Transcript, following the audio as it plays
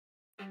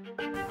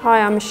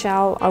Hi, I'm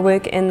Michelle. I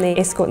work in the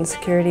Escort and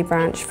Security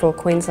branch for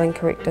Queensland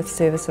Corrective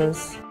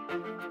Services.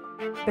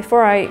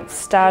 Before I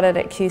started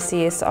at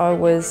QCS, I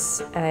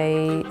was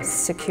a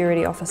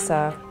security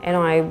officer and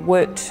I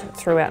worked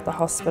throughout the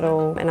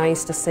hospital, and I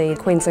used to see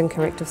Queensland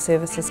Corrective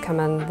Services come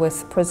in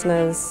with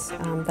prisoners.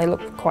 They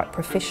looked quite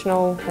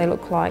professional, they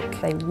looked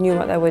like they knew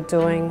what they were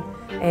doing,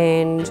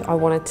 and I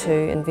wanted to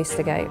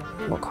investigate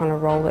what kind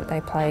of role that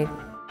they played.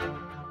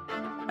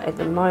 At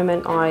the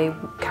moment I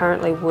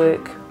currently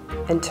work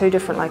in two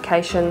different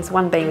locations,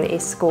 one being the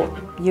Escort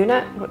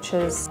unit, which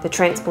is the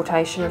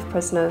transportation of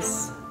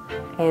prisoners,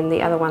 and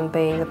the other one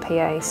being the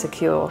PA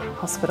Secure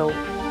Hospital.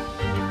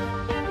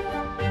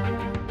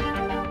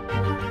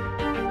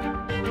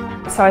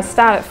 So I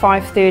start at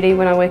 5:30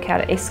 when I work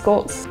out at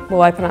Escorts.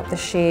 We'll open up the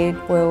shed,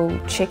 we'll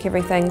check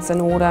everything's in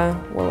order,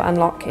 we'll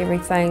unlock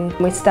everything.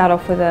 We start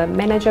off with a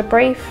manager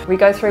brief. We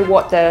go through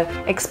what the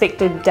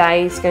expected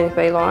day is going to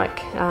be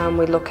like.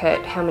 We look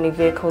at how many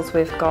vehicles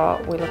we've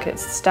got, we look at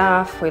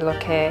staff, we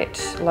look at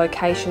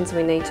locations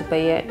we need to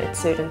be at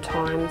certain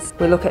times.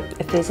 We look at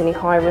if there's any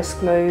high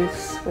risk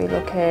moves, we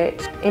look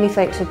at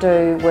anything to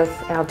do with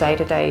our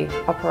day-to-day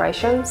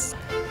operations.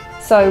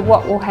 So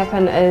what will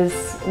happen is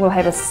we'll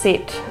have a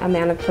set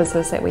amount of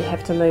prisoners that we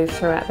have to move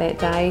throughout that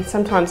day.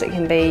 Sometimes it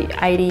can be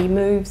 80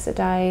 moves a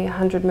day,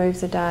 100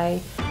 moves a day.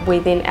 We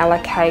then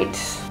allocate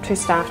two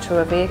staff to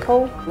a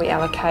vehicle. We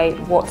allocate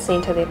what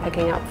centre they're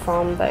picking up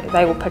from.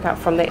 They will pick up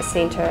from that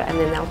centre and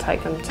then they'll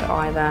take them to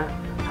either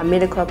a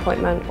medical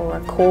appointment or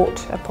a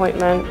court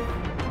appointment.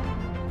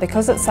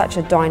 Because it's such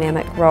a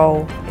dynamic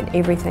role and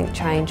everything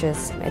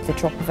changes at the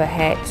drop of a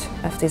hat,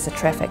 if there's a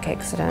traffic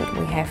accident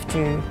we have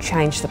to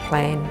change the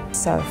plan.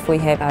 So if we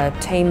have a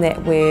team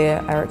that we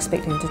are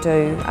expecting to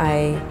do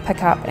a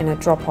pick-up and a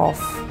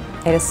drop-off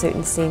at a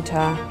certain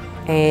centre,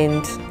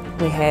 and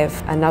we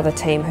have another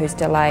team who's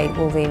delayed,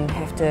 we'll then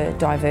have to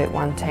divert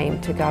one team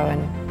to go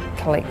and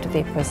collect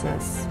their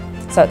prisoners.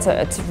 So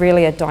it's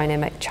really a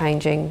dynamic,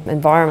 changing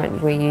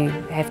environment where you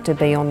have to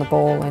be on the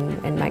ball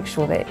and make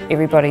sure that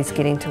everybody's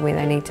getting to where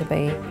they need to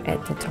be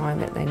at the time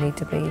that they need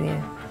to be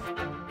there.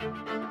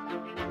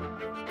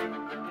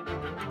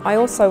 I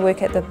also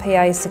work at the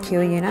PA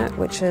Secure unit,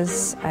 which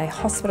is a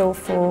hospital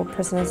for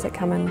prisoners that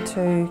come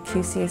into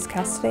QCS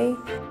custody.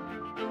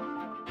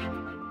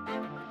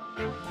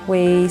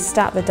 We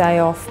start the day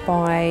off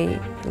by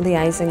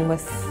liaising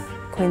with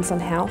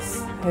Queensland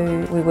Health,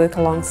 who we work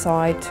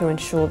alongside to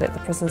ensure that the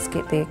prisoners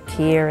get their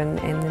care and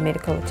the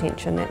medical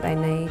attention that they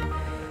need.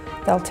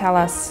 They'll tell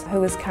us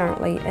who is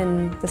currently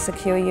in the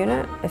secure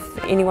unit.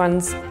 If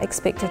anyone's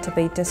expected to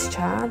be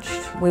discharged,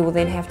 we will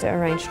then have to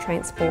arrange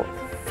transport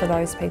for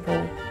those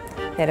people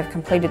that have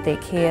completed their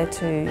care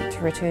to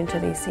return to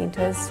their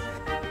centres.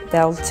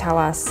 They'll tell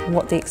us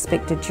what the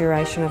expected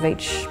duration of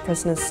each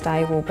prisoner's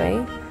stay will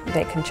be.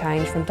 That can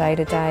change from day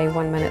to day.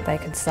 One minute they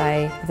could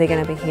say they're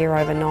going to be here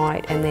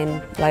overnight, and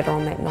then later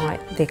on that night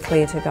they're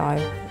clear to go.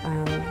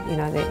 You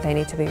know, they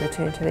need to be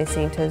returned to their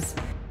centres.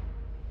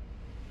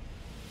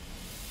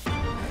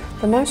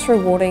 The most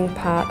rewarding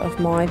part of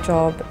my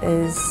job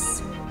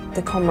is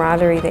the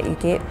camaraderie that you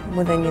get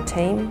within your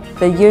team.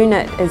 The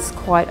unit is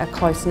quite a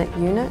close-knit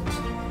unit.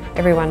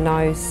 Everyone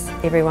knows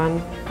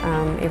everyone,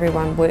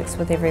 everyone works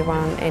with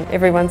everyone, and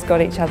everyone's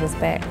got each other's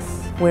backs.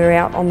 We're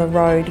out on the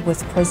road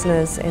with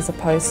prisoners as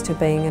opposed to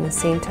being in a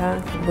centre,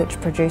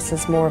 which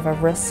produces more of a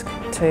risk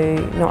to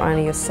not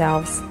only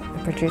yourselves,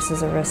 it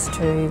produces a risk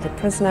to the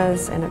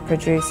prisoners and it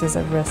produces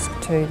a risk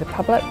to the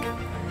public.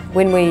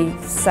 When we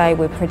say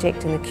we're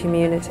protecting the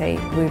community,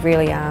 we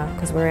really are,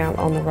 because we're out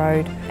on the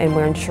road and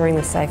we're ensuring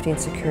the safety and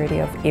security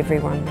of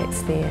everyone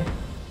that's there.